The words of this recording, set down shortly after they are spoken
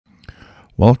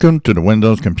Welcome to the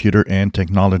Windows Computer and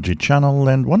Technology channel.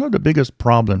 And one of the biggest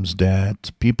problems that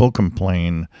people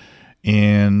complain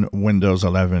in Windows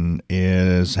 11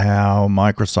 is how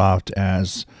Microsoft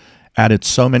has added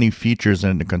so many features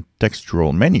in the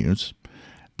contextual menus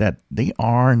that they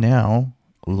are now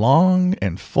long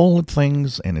and full of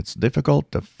things, and it's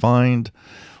difficult to find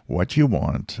what you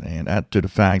want. And add to the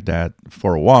fact that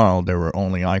for a while there were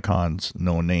only icons,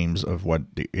 no names of what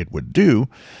it would do,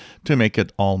 to make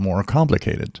it all more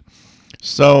complicated.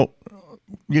 So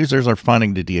users are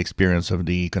finding that the experience of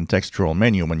the contextual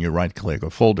menu when you right click a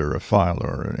folder, a file,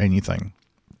 or anything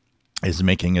is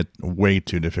making it way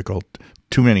too difficult,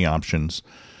 too many options.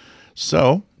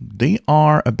 So they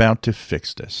are about to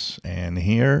fix this, and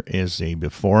here is a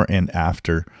before and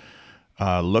after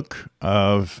look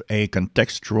of a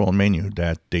contextual menu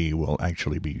that they will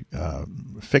actually be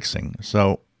fixing.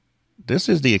 So this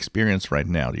is the experience right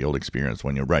now, the old experience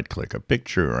when you right click a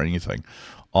picture or anything,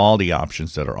 all the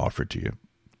options that are offered to you.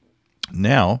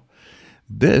 Now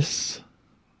this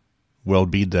will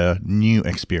be the new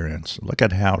experience. Look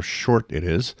at how short it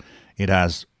is. It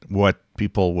has what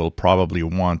people will probably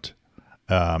want,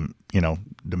 the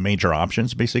major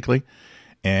options basically.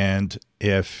 And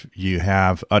if you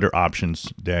have other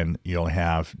options, then you'll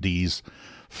have these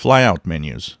flyout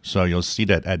menus. So you'll see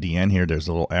that at the end here, there's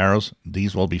little arrows.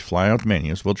 These will be flyout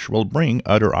menus, which will bring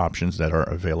other options that are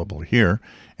available here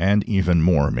and even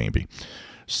more maybe.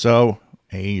 So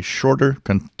a shorter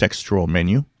contextual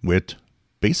menu with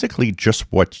basically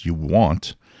just what you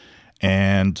want.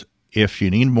 And if you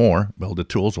need more, well, the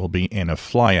tools will be in a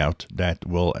flyout that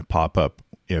will pop up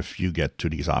if you get to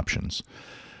these options.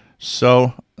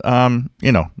 So,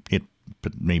 it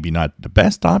maybe not the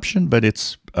best option, but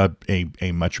it's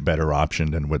a much better option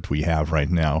than what we have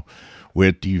right now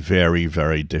with the very,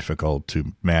 very difficult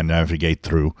to navigate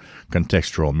through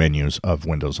contextual menus of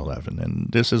Windows 11. And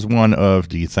this is one of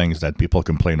the things that people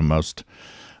complain the most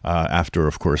after,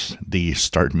 of course, the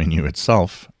start menu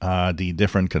itself, the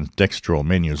different contextual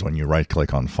menus when you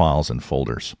right-click on files and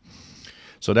folders.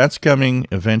 So that's coming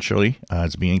eventually.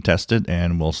 It's being tested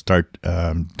and will start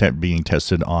being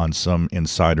tested on some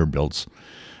insider builds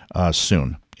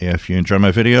soon. If you enjoy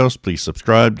my videos, please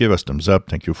subscribe, give us thumbs up.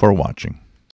 Thank you for watching.